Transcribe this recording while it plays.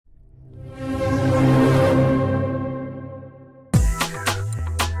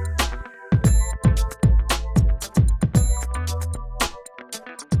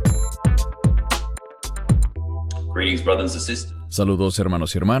brothers and sisters. Saludos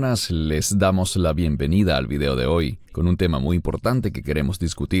hermanos y hermanas, les damos la bienvenida al video de hoy, con un tema muy importante que queremos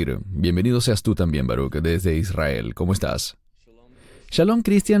discutir. Bienvenido seas tú también, Baruch, desde Israel. ¿Cómo estás? Shalom,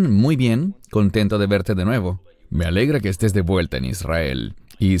 Cristian. Muy bien. Contento de verte de nuevo. Me alegra que estés de vuelta en Israel.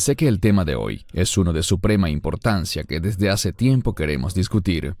 Y sé que el tema de hoy es uno de suprema importancia que desde hace tiempo queremos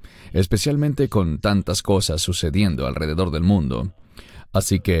discutir, especialmente con tantas cosas sucediendo alrededor del mundo.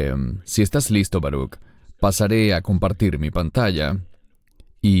 Así que, si estás listo, Baruch, pasaré a compartir mi pantalla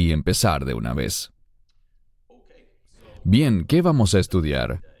y empezar de una vez. Bien, ¿qué vamos a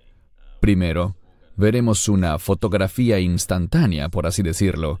estudiar? Primero, veremos una fotografía instantánea, por así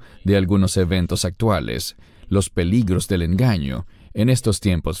decirlo, de algunos eventos actuales, los peligros del engaño en estos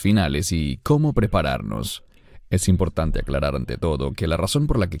tiempos finales y cómo prepararnos. Es importante aclarar ante todo que la razón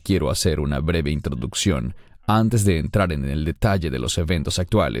por la que quiero hacer una breve introducción antes de entrar en el detalle de los eventos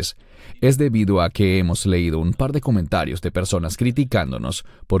actuales, es debido a que hemos leído un par de comentarios de personas criticándonos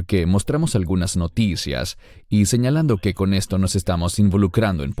porque mostramos algunas noticias y señalando que con esto nos estamos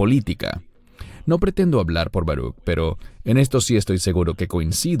involucrando en política. No pretendo hablar por Baruch, pero en esto sí estoy seguro que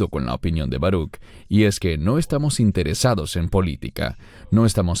coincido con la opinión de Baruch, y es que no estamos interesados en política, no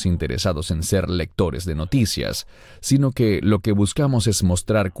estamos interesados en ser lectores de noticias, sino que lo que buscamos es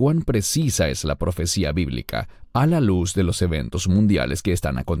mostrar cuán precisa es la profecía bíblica a la luz de los eventos mundiales que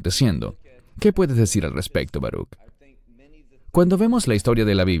están aconteciendo. ¿Qué puedes decir al respecto, Baruch? Cuando vemos la historia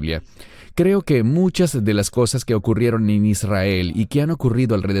de la Biblia, creo que muchas de las cosas que ocurrieron en Israel y que han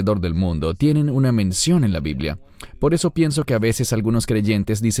ocurrido alrededor del mundo tienen una mención en la Biblia. Por eso pienso que a veces algunos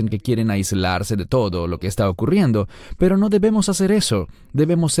creyentes dicen que quieren aislarse de todo lo que está ocurriendo, pero no debemos hacer eso.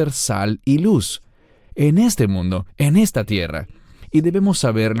 Debemos ser sal y luz en este mundo, en esta tierra. Y debemos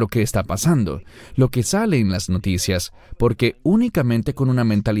saber lo que está pasando, lo que sale en las noticias, porque únicamente con una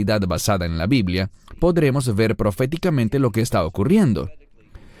mentalidad basada en la Biblia podremos ver proféticamente lo que está ocurriendo.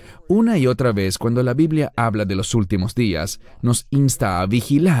 Una y otra vez, cuando la Biblia habla de los últimos días, nos insta a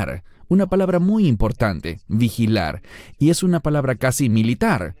vigilar. Una palabra muy importante, vigilar. Y es una palabra casi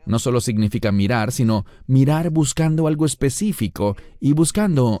militar. No solo significa mirar, sino mirar buscando algo específico y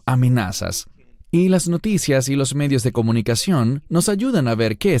buscando amenazas. Y las noticias y los medios de comunicación nos ayudan a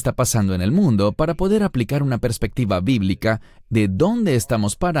ver qué está pasando en el mundo para poder aplicar una perspectiva bíblica de dónde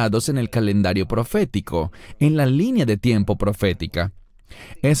estamos parados en el calendario profético, en la línea de tiempo profética.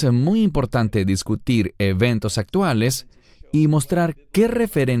 Es muy importante discutir eventos actuales y mostrar qué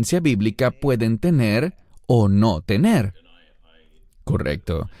referencia bíblica pueden tener o no tener.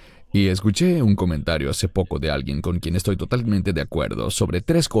 Correcto. Y escuché un comentario hace poco de alguien con quien estoy totalmente de acuerdo sobre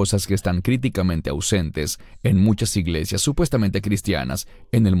 3 cosas que están críticamente ausentes en muchas iglesias supuestamente cristianas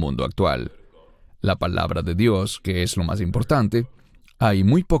en el mundo actual. La palabra de Dios, que es lo más importante, hay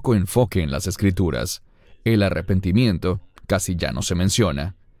muy poco enfoque en las Escrituras. El arrepentimiento casi ya no se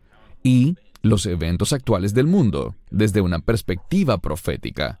menciona. Y los eventos actuales del mundo, desde una perspectiva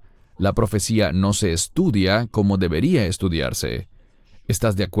profética. La profecía no se estudia como debería estudiarse.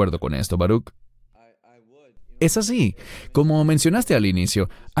 ¿Estás de acuerdo con esto, Baruch? Es así. Como mencionaste al inicio,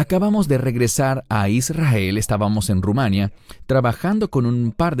 acabamos de regresar a Israel, estábamos en Rumania, trabajando con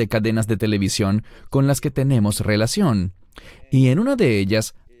un par de cadenas de televisión con las que tenemos relación. Y en una de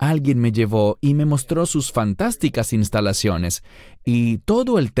ellas, alguien me llevó y me mostró sus fantásticas instalaciones, y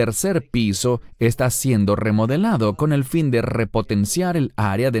todo el 3er piso está siendo remodelado con el fin de repotenciar el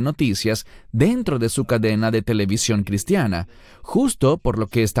área de noticias dentro de su cadena de televisión cristiana, justo por lo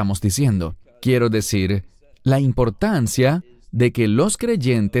que estamos diciendo. Quiero decir, la importancia de que los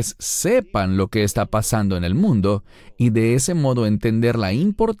creyentes sepan lo que está pasando en el mundo y de ese modo entender la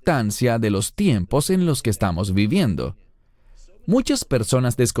importancia de los tiempos en los que estamos viviendo. Muchas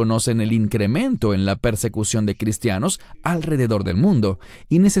personas desconocen el incremento en la persecución de cristianos alrededor del mundo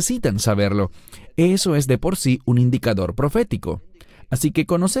y necesitan saberlo. Eso es de por sí un indicador profético. Así que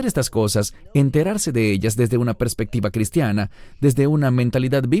conocer estas cosas, enterarse de ellas desde una perspectiva cristiana, desde una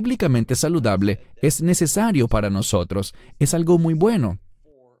mentalidad bíblicamente saludable, es necesario para nosotros. Es algo muy bueno.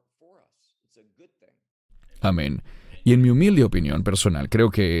 Amén. Y en mi humilde opinión personal, creo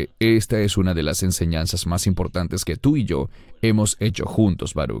que esta es una de las enseñanzas más importantes que tú y yo hemos hecho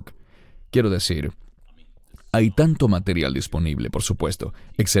juntos, Baruch. Quiero decir, hay tanto material disponible, por supuesto,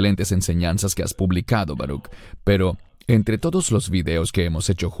 excelentes enseñanzas que has publicado, Baruch, pero entre todos los videos que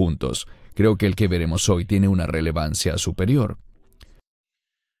hemos hecho juntos, creo que el que veremos hoy tiene una relevancia superior.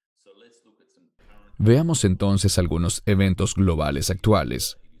 Veamos entonces algunos eventos globales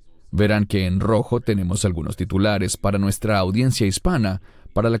actuales. Verán que en rojo tenemos algunos titulares para nuestra audiencia hispana,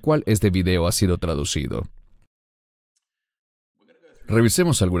 para la cual este video ha sido traducido.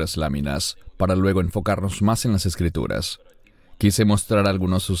 Revisemos algunas láminas para luego enfocarnos más en las Escrituras. Quise mostrar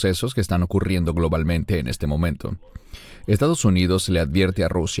algunos sucesos que están ocurriendo globalmente en este momento. Estados Unidos le advierte a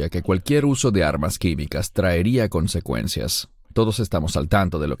Rusia que cualquier uso de armas químicas traería consecuencias. Todos estamos al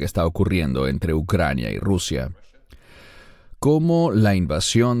tanto de lo que está ocurriendo entre Ucrania y Rusia. Cómo la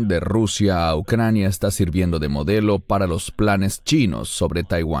invasión de Rusia a Ucrania está sirviendo de modelo para los planes chinos sobre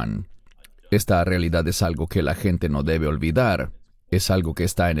Taiwán. Esta realidad es algo que la gente no debe olvidar. Es algo que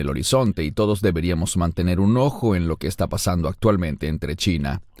está en el horizonte y todos deberíamos mantener un ojo en lo que está pasando actualmente entre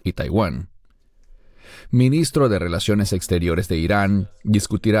China y Taiwán. Ministro de Relaciones Exteriores de Irán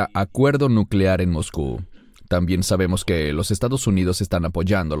discutirá acuerdo nuclear en Moscú. También sabemos que los Estados Unidos están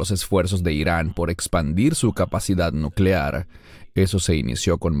apoyando los esfuerzos de Irán por expandir su capacidad nuclear. Eso se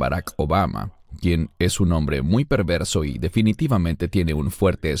inició con Barack Obama, quien es un hombre muy perverso y definitivamente tiene un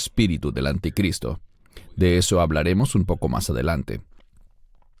fuerte espíritu del anticristo. De eso hablaremos un poco más adelante.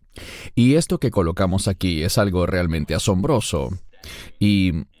 Y esto que colocamos aquí es algo realmente asombroso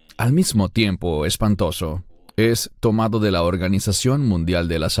y, al mismo tiempo, espantoso. Es tomado de la Organización Mundial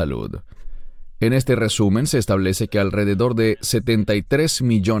de la Salud. En este resumen se establece que alrededor de 73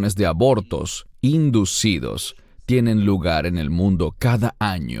 millones de abortos inducidos tienen lugar en el mundo cada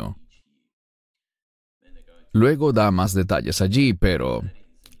año. Luego da más detalles allí, pero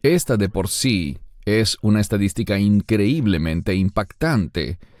esta de por sí es una estadística increíblemente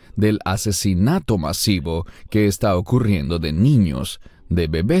impactante del asesinato masivo que está ocurriendo de niños, de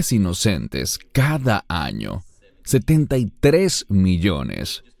bebés inocentes, cada año. 73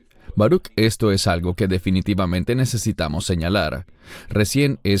 millones. Baruch, esto es algo que definitivamente necesitamos señalar.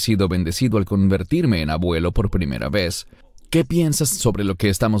 Recién he sido bendecido al convertirme en abuelo por primera vez. ¿Qué piensas sobre lo que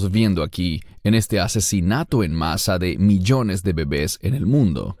estamos viendo aquí, en este asesinato en masa de millones de bebés en el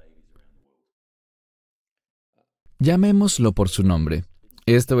mundo? Llamémoslo por su nombre.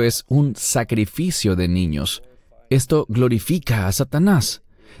 Esto es un sacrificio de niños. Esto glorifica a Satanás.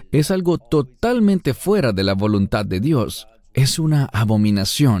 Es algo totalmente fuera de la voluntad de Dios. Es una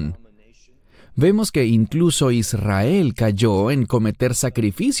abominación. Vemos que incluso Israel cayó en cometer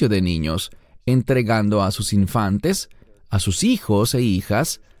sacrificio de niños, entregando a sus infantes, a sus hijos e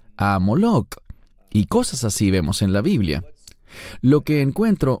hijas, a Moloch. Y cosas así vemos en la Biblia. Lo que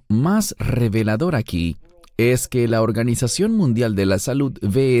encuentro más revelador aquí es que la Organización Mundial de la Salud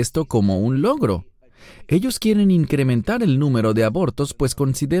ve esto como un logro. Ellos quieren incrementar el número de abortos, pues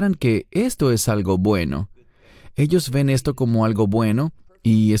consideran que esto es algo bueno. Ellos ven esto como algo bueno,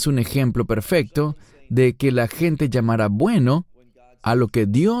 y es un ejemplo perfecto de que la gente llamará bueno a lo que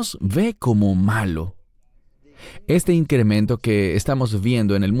Dios ve como malo. Este incremento que estamos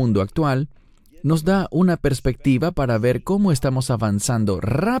viendo en el mundo actual nos da una perspectiva para ver cómo estamos avanzando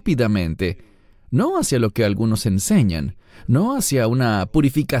rápidamente, no hacia lo que algunos enseñan, no hacia una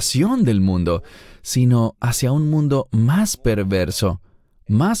purificación del mundo, sino hacia un mundo más perverso,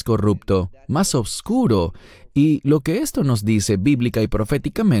 más corrupto, más oscuro. Y lo que esto nos dice bíblica y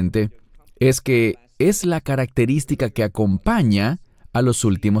proféticamente es que es la característica que acompaña a los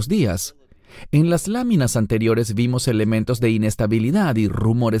últimos días. En las láminas anteriores vimos elementos de inestabilidad y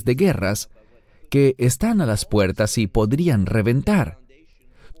rumores de guerras que están a las puertas y podrían reventar.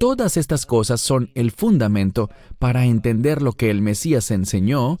 Todas estas cosas son el fundamento para entender lo que el Mesías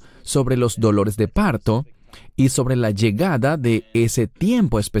enseñó sobre los dolores de parto y sobre la llegada de ese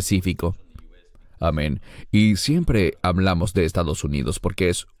tiempo específico. Amén. Y siempre hablamos de Estados Unidos porque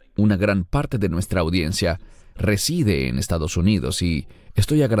es una gran parte de nuestra audiencia reside en Estados Unidos y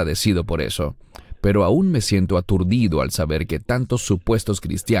estoy agradecido por eso. Pero aún me siento aturdido al saber que tantos supuestos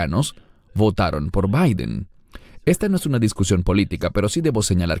cristianos votaron por Biden. Esta no es una discusión política, pero sí debo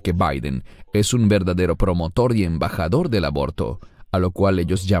señalar que Biden es un verdadero promotor y embajador del aborto, a lo cual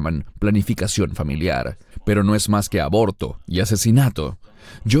ellos llaman planificación familiar, pero no es más que aborto y asesinato.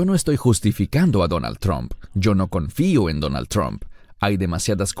 Yo no estoy justificando a Donald Trump. Yo no confío en Donald Trump. Hay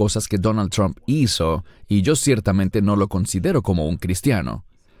demasiadas cosas que Donald Trump hizo y yo ciertamente no lo considero como un cristiano.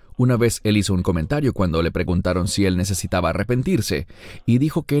 Una vez él hizo un comentario cuando le preguntaron si él necesitaba arrepentirse y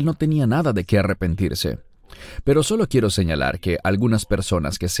dijo que él no tenía nada de qué arrepentirse. Pero solo quiero señalar que algunas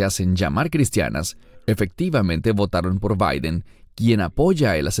personas que se hacen llamar cristianas efectivamente votaron por Biden, quien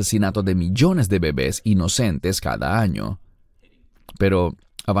apoya el asesinato de millones de bebés inocentes cada año. Pero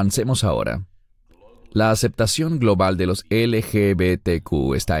avancemos ahora. La aceptación global de los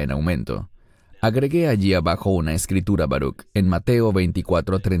LGBTQ está en aumento. Agregué allí abajo una escritura, Baruch, en Mateo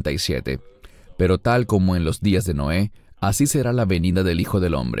 24:37. Pero tal como en los días de Noé, así será la venida del Hijo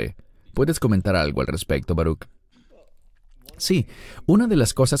del Hombre. ¿Puedes comentar algo al respecto, Baruch? Sí, una de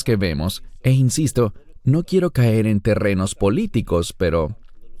las cosas que vemos, e insisto, No quiero caer en terrenos políticos, pero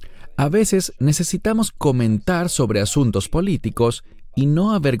a veces necesitamos comentar sobre asuntos políticos y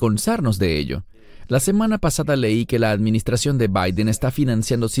no avergonzarnos de ello. La semana pasada leí que la administración de Biden está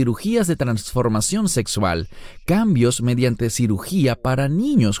financiando cirugías de transformación sexual, cambios mediante cirugía para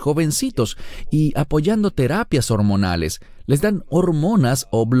niños jovencitos y apoyando terapias hormonales. Les dan hormonas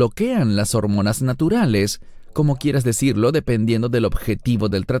o bloquean las hormonas naturales, como quieras decirlo, dependiendo del objetivo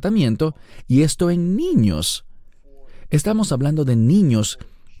del tratamiento, y esto en niños. Estamos hablando de niños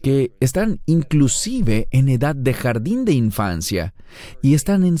que están inclusive en edad de jardín de infancia y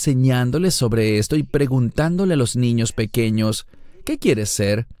están enseñándoles sobre esto y preguntándole a los niños pequeños, ¿qué quieres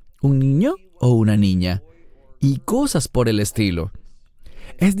ser? ¿Un niño o una niña? Y cosas por el estilo.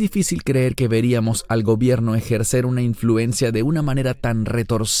 Es difícil creer que veríamos al gobierno ejercer una influencia de una manera tan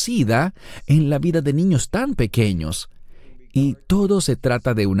retorcida en la vida de niños tan pequeños. Y todo se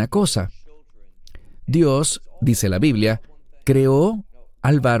trata de una cosa. Dios, dice la Biblia, creó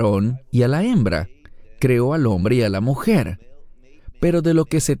al varón y a la hembra, creó al hombre y a la mujer. Pero de lo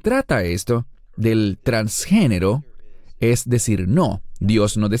que se trata esto, del transgénero, es decir, no,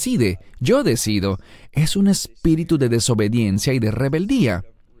 Dios no decide, yo decido. Es un espíritu de desobediencia y de rebeldía.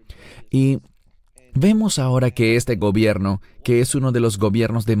 Y vemos ahora que este gobierno, que es uno de los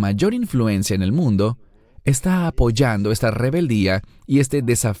gobiernos de mayor influencia en el mundo, está apoyando esta rebeldía y este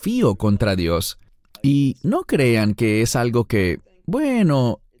desafío contra Dios. Y no crean que es algo que,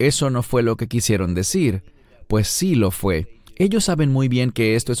 bueno, eso no fue lo que quisieron decir. Pues sí lo fue. Ellos saben muy bien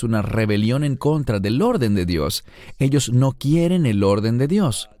que esto es una rebelión en contra del orden de Dios. Ellos no quieren el orden de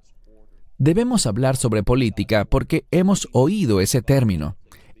Dios. Debemos hablar sobre política porque hemos oído ese término,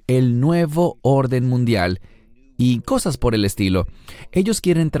 el nuevo orden mundial y cosas por el estilo. Ellos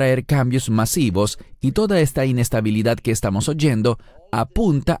quieren traer cambios masivos y toda esta inestabilidad que estamos oyendo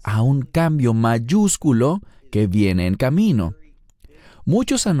apunta a un cambio mayúsculo que viene en camino.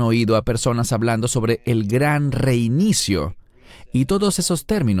 Muchos han oído a personas hablando sobre el gran reinicio y todos esos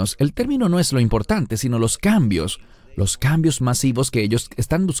términos. El término no es lo importante, sino los cambios masivos que ellos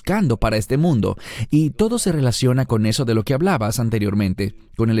están buscando para este mundo. Y todo se relaciona con eso de lo que hablabas anteriormente,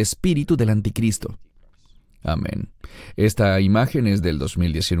 con el espíritu del anticristo. Amén. Esta imagen es del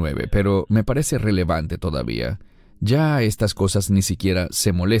 2019, pero me parece relevante todavía. Ya estas cosas ni siquiera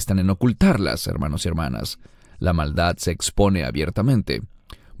se molestan en ocultarlas, hermanos y hermanas. La maldad se expone abiertamente.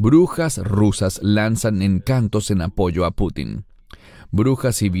 Brujas rusas lanzan encantos en apoyo a Putin.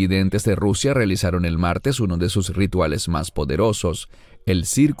 Brujas y videntes de Rusia realizaron el martes uno de sus rituales más poderosos, el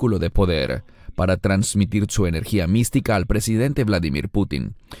Círculo de Poder, para transmitir su energía mística al presidente Vladimir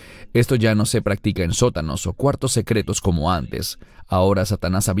Putin. Esto ya no se practica en sótanos o cuartos secretos como antes. Ahora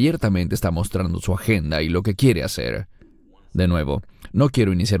Satanás abiertamente está mostrando su agenda y lo que quiere hacer. De nuevo, no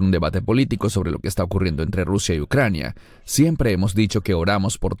quiero iniciar un debate político sobre lo que está ocurriendo entre Rusia y Ucrania. Siempre hemos dicho que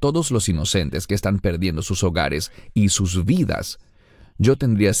oramos por todos los inocentes que están perdiendo sus hogares y sus vidas. Yo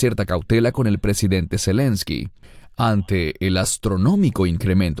tendría cierta cautela con el presidente Zelensky. Ante el astronómico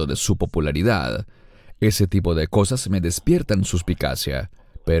incremento de su popularidad, ese tipo de cosas me despiertan suspicacia.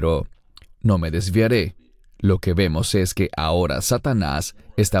 Pero no me desviaré. Lo que vemos es que ahora Satanás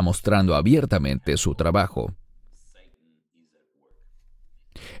está mostrando abiertamente su trabajo.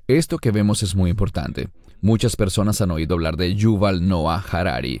 Esto que vemos es muy importante. Muchas personas han oído hablar de Yuval Noah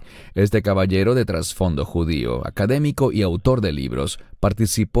Harari. Este caballero de trasfondo judío, académico y autor de libros,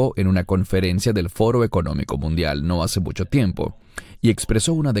 participó en una conferencia del Foro Económico Mundial no hace mucho tiempo y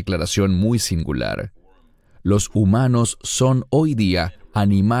expresó una declaración muy singular. Los humanos son hoy día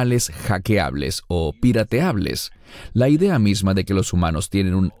animales hackeables o pirateables. La idea misma de que los humanos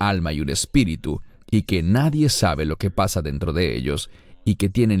tienen un alma y un espíritu y que nadie sabe lo que pasa dentro de ellos y que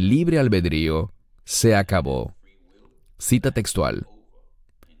tienen libre albedrío, se acabó. Cita textual.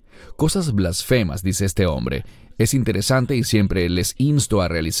 Cosas blasfemas, dice este hombre. Es interesante y siempre les insto a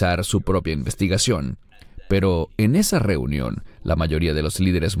realizar su propia investigación. Pero en esa reunión, la mayoría de los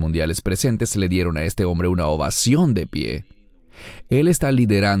líderes mundiales presentes le dieron a este hombre una ovación de pie. Él está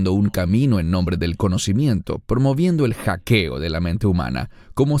liderando un camino en nombre del conocimiento, promoviendo el hackeo de la mente humana,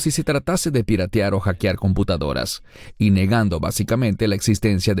 como si se tratase de piratear o hackear computadoras, y negando básicamente la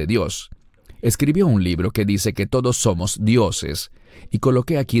existencia de Dios. Escribió un libro que dice que todos somos dioses, y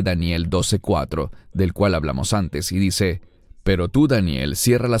coloqué aquí Daniel 12:4, del cual hablamos antes, y dice: «Pero tú, Daniel,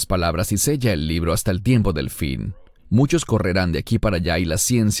 cierra las palabras y sella el libro hasta el tiempo del fin. Muchos correrán de aquí para allá y la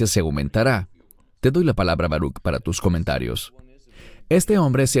ciencia se aumentará». Te doy la palabra, Baruch, para tus comentarios. Este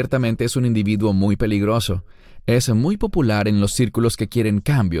hombre ciertamente es un individuo muy peligroso. Es muy popular en los círculos que quieren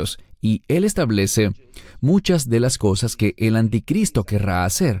cambios, y él establece muchas de las cosas que el anticristo querrá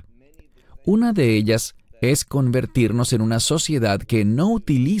hacer. Una de ellas es convertirnos en una sociedad que no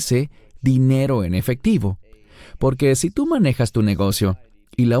utilice dinero en efectivo. Porque si tú manejas tu negocio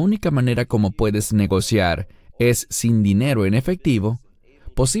y la única manera como puedes negociar es sin dinero en efectivo,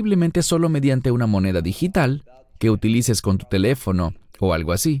 posiblemente solo mediante una moneda digital que utilices con tu teléfono o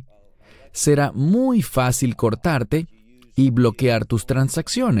algo así, será muy fácil cortarte y bloquear tus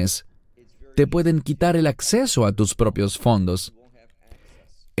transacciones. Te pueden quitar el acceso a tus propios fondos.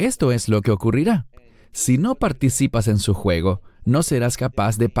 Esto es lo que ocurrirá. Si no participas en su juego, no serás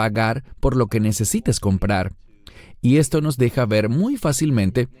capaz de pagar por lo que necesites comprar. Y esto nos deja ver muy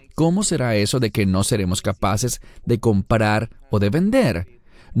fácilmente cómo será eso de que no seremos capaces de comprar o de vender.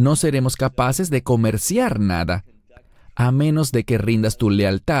 No seremos capaces de comerciar nada, a menos de que rindas tu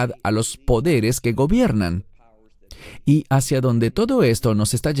lealtad a los poderes que gobiernan. Y hacia donde todo esto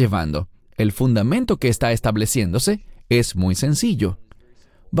nos está llevando, el fundamento que está estableciéndose es muy sencillo.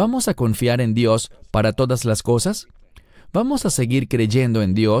 ¿Vamos a confiar en Dios para todas las cosas? ¿Vamos a seguir creyendo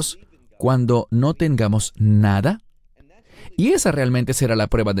en Dios cuando no tengamos nada? Y esa realmente será la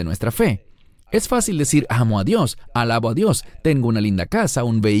prueba de nuestra fe. Es fácil decir, amo a Dios, alabo a Dios, tengo una linda casa,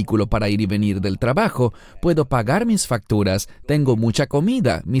 un vehículo para ir y venir del trabajo, puedo pagar mis facturas, tengo mucha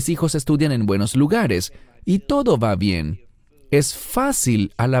comida, mis hijos estudian en buenos lugares, y todo va bien. Es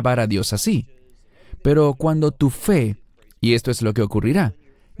fácil alabar a Dios así. Pero cuando tu fe, y esto es lo que ocurrirá,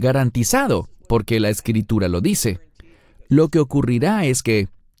 garantizado, porque la Escritura lo dice, lo que ocurrirá es que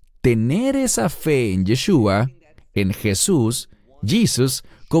tener esa fe en Yeshua, en Jesús, Jesus,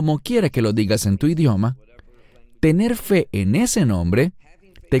 como quiera que lo digas en tu idioma, tener fe en ese nombre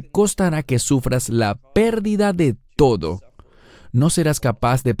te costará que sufras la pérdida de todo. No serás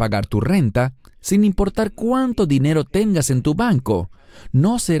capaz de pagar tu renta sin importar cuánto dinero tengas en tu banco.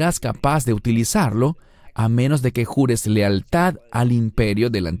 No serás capaz de utilizarlo a menos de que jures lealtad al imperio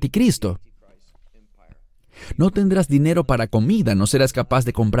del anticristo. No tendrás dinero para comida, no serás capaz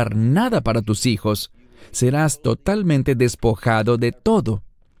de comprar nada para tus hijos. Serás totalmente despojado de todo.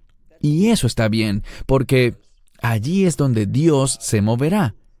 Y eso está bien, porque allí es donde Dios se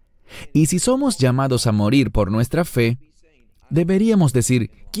moverá. Y si somos llamados a morir por nuestra fe, deberíamos decir,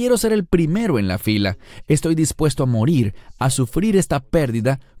 quiero ser el primero en la fila. Estoy dispuesto a morir, a sufrir esta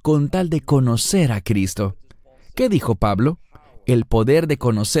pérdida con tal de conocer a Cristo. ¿Qué dijo Pablo? El poder de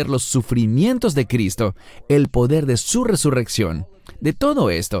conocer los sufrimientos de Cristo, el poder de su resurrección. De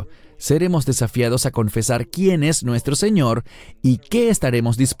todo esto, seremos desafiados a confesar quién es nuestro Señor y qué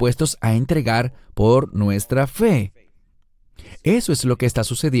estaremos dispuestos a entregar por nuestra fe. Eso es lo que está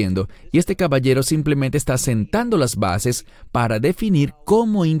sucediendo, y este caballero simplemente está sentando las bases para definir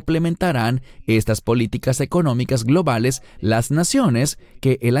cómo implementarán estas políticas económicas globales las naciones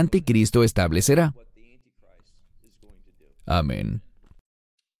que el anticristo establecerá. Amén.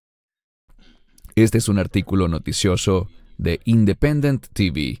 Este es un artículo noticioso de Independent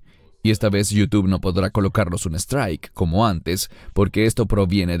TV, y esta vez YouTube no podrá colocarnos un strike como antes, porque esto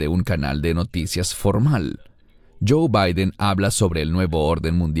proviene de un canal de noticias formal. Joe Biden habla sobre el nuevo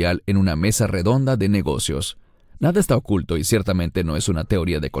orden mundial en una mesa redonda de negocios. Nada está oculto y ciertamente no es una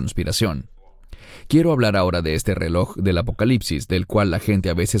teoría de conspiración. Quiero hablar ahora de este reloj del Apocalipsis, del cual la gente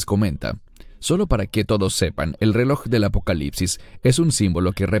a veces comenta. Solo para que todos sepan, el reloj del Apocalipsis es un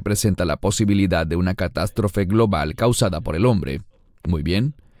símbolo que representa la posibilidad de una catástrofe global causada por el hombre. Muy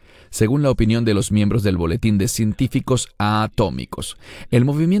bien. Según la opinión de los miembros del Boletín de Científicos Atómicos, el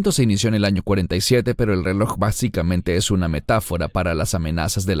movimiento se inició en el año 47, pero el reloj básicamente es una metáfora para las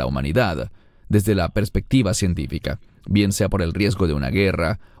amenazas de la humanidad, desde la perspectiva científica, bien sea por el riesgo de una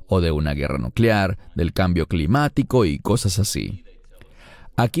guerra, o de una guerra nuclear, del cambio climático y cosas así.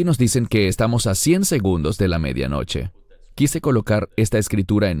 Aquí nos dicen que estamos a 100 segundos de la medianoche. Quise colocar esta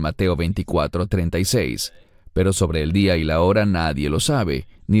escritura en Mateo 24:36. Pero sobre el día y la hora nadie lo sabe,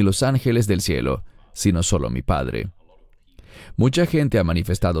 ni los ángeles del cielo, sino solo mi Padre. Mucha gente ha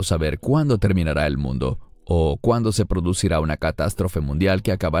manifestado saber cuándo terminará el mundo, o cuándo se producirá una catástrofe mundial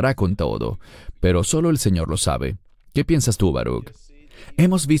que acabará con todo, pero solo el Señor lo sabe. ¿Qué piensas tú, Baruch?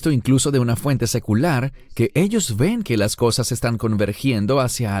 Hemos visto incluso de una fuente secular que ellos ven que las cosas están convergiendo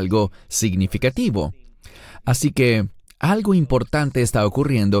hacia algo significativo. Así que algo importante está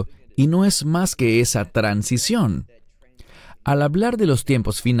ocurriendo, y no es más que esa transición. Al hablar de los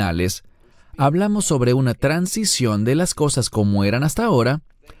tiempos finales, hablamos sobre una transición de las cosas como eran hasta ahora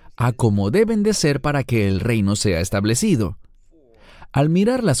a como deben de ser para que el reino sea establecido. Al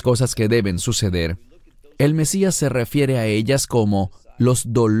mirar las cosas que deben suceder, el Mesías se refiere a ellas como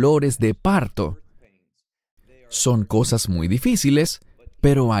los dolores de parto. Son cosas muy difíciles,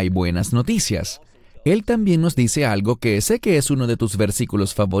 pero hay buenas noticias. Él también nos dice algo que sé que es uno de tus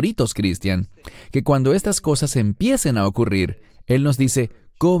versículos favoritos, Cristian, que cuando estas cosas empiecen a ocurrir, Él nos dice,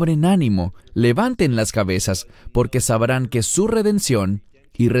 cobren ánimo, levanten las cabezas, porque sabrán que su redención,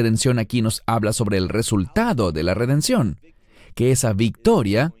 y redención aquí nos habla sobre el resultado de la redención, que esa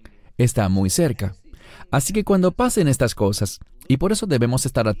victoria está muy cerca. Así que cuando pasen estas cosas, y por eso debemos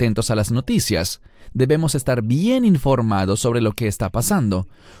estar atentos a las noticias, debemos estar bien informados sobre lo que está pasando.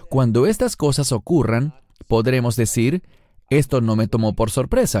 Cuando estas cosas ocurran, podremos decir, esto no me tomó por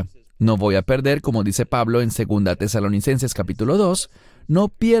sorpresa. No voy a perder, como dice Pablo en 2 Tesalonicenses capítulo 2, no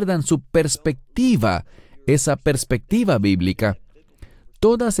pierdan su perspectiva, esa perspectiva bíblica.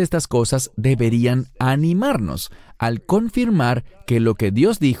 Todas estas cosas deberían animarnos al confirmar que lo que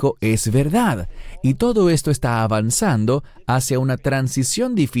Dios dijo es verdad. Y todo esto está avanzando hacia una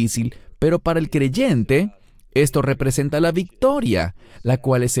transición difícil, pero para el creyente, esto representa la victoria, la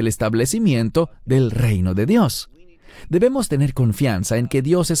cual es el establecimiento del reino de Dios. Debemos tener confianza en que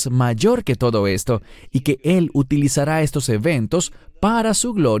Dios es mayor que todo esto y que Él utilizará estos eventos para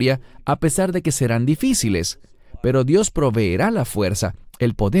su gloria a pesar de que serán difíciles. Pero Dios proveerá la fuerza,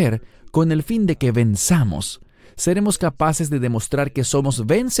 el poder, con el fin de que venzamos. Seremos capaces de demostrar que somos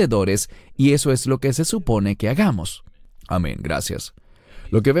vencedores y eso es lo que se supone que hagamos. Amén, gracias.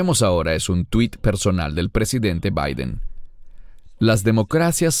 Lo que vemos ahora es un tuit personal del presidente Biden. Las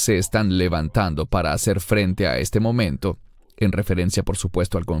democracias se están levantando para hacer frente a este momento, en referencia por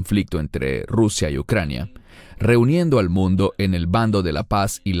supuesto al conflicto entre Rusia y Ucrania, reuniendo al mundo en el bando de la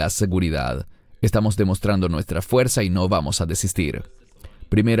paz y la seguridad. Estamos demostrando nuestra fuerza y no vamos a desistir.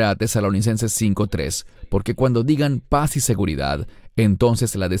 1 Tesalonicenses 5:3, porque cuando digan paz y seguridad,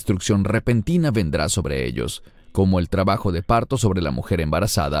 entonces la destrucción repentina vendrá sobre ellos, como el trabajo de parto sobre la mujer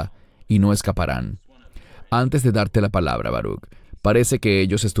embarazada, y no escaparán. Antes de darte la palabra, Baruch, parece que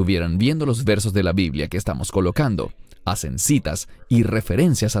ellos estuvieran viendo los versos de la Biblia que estamos colocando. Hacen citas y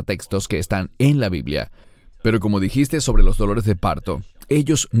referencias a textos que están en la Biblia. Pero como dijiste sobre los dolores de parto,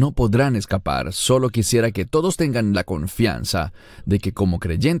 ellos no podrán escapar. Solo quisiera que todos tengan la confianza de que como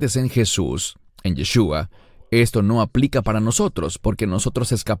creyentes en Jesús, en Yeshua, esto no aplica para nosotros, porque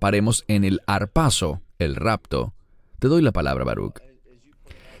nosotros escaparemos en el harpazo, el rapto. Te doy la palabra, Baruch.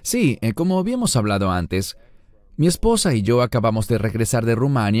 Sí, como habíamos hablado antes, mi esposa y yo acabamos de regresar de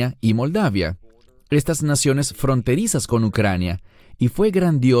Rumania y Moldavia, estas naciones fronterizas con Ucrania, y fue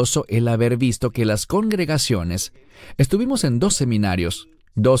grandioso el haber visto que las congregaciones, estuvimos en 2 seminarios,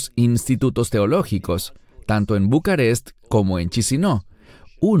 2 institutos teológicos, tanto en Bucarest como en Chisinau,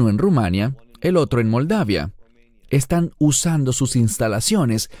 uno en Rumania, el otro en Moldavia. Están usando sus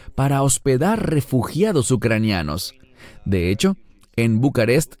instalaciones para hospedar refugiados ucranianos. De hecho, en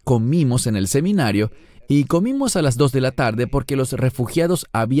Bucarest comimos en el seminario y comimos a las 2 de la tarde porque los refugiados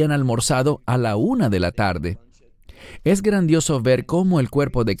habían almorzado a la 1 de la tarde. Es grandioso ver cómo el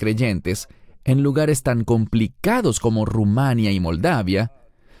cuerpo de creyentes, en lugares tan complicados como Rumania y Moldavia,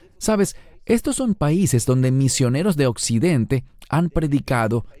 ¿sabes? Estos son países donde misioneros de Occidente han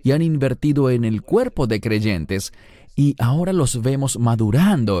predicado y han invertido en el cuerpo de creyentes, y ahora los vemos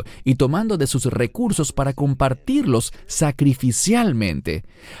madurando y tomando de sus recursos para compartirlos sacrificialmente.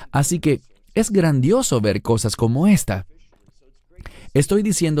 Así que es grandioso ver cosas como esta. Estoy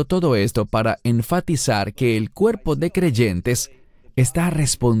diciendo todo esto para enfatizar que el cuerpo de creyentes está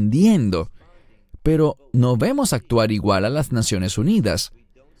respondiendo, pero no vemos actuar igual a las Naciones Unidas.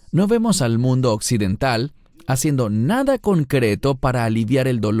 No vemos al mundo occidental haciendo nada concreto para aliviar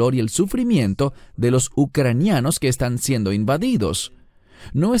el dolor y el sufrimiento de los ucranianos que están siendo invadidos.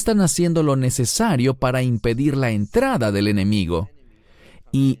 No están haciendo lo necesario para impedir la entrada del enemigo.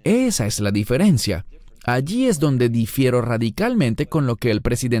 Y esa es la diferencia. Allí es donde difiero radicalmente con lo que el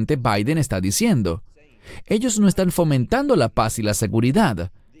presidente Biden está diciendo. Ellos no están fomentando la paz y la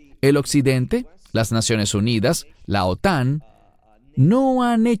seguridad. El Occidente, las Naciones Unidas, la OTAN, no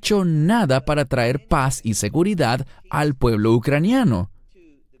han hecho nada para traer paz y seguridad al pueblo ucraniano.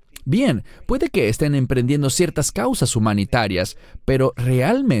 Bien, puede que estén emprendiendo ciertas causas humanitarias, pero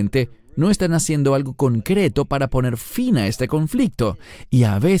realmente no están haciendo algo concreto para poner fin a este conflicto. Y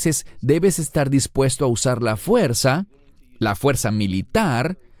a veces debes estar dispuesto a usar la fuerza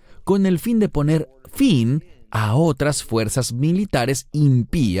militar, con el fin de poner fin a otras fuerzas militares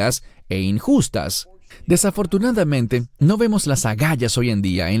impías e injustas. Desafortunadamente, no vemos las agallas hoy en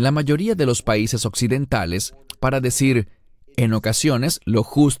día en la mayoría de los países occidentales para decir, en ocasiones, lo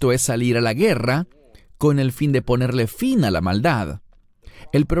justo es salir a la guerra con el fin de ponerle fin a la maldad.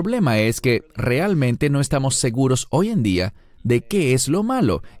 El problema es que realmente no estamos seguros hoy en día de qué es lo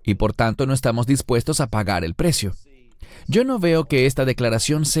malo y por tanto no estamos dispuestos a pagar el precio. Yo no veo que esta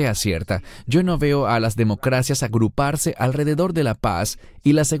declaración sea cierta. Yo no veo a las democracias agruparse alrededor de la paz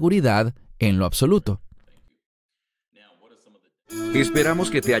y la seguridad en lo absoluto.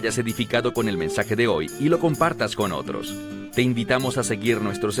 Esperamos que te hayas edificado con el mensaje de hoy y lo compartas con otros. Te invitamos a seguir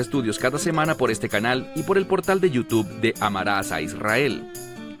nuestros estudios cada semana por este canal y por el portal de YouTube de Amarás a Israel.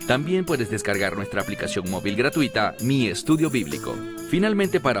 También puedes descargar nuestra aplicación móvil gratuita, Mi Estudio Bíblico.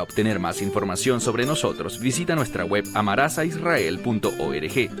 Finalmente, para obtener más información sobre nosotros, visita nuestra web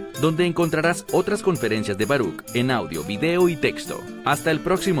amarasaisrael.org, donde encontrarás otras conferencias de Baruch en audio, video y texto. Hasta el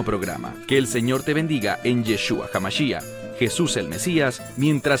próximo programa. Que el Señor te bendiga en Yeshua HaMashiach, Jesús el Mesías,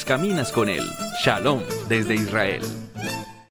 mientras caminas con Él. Shalom desde Israel.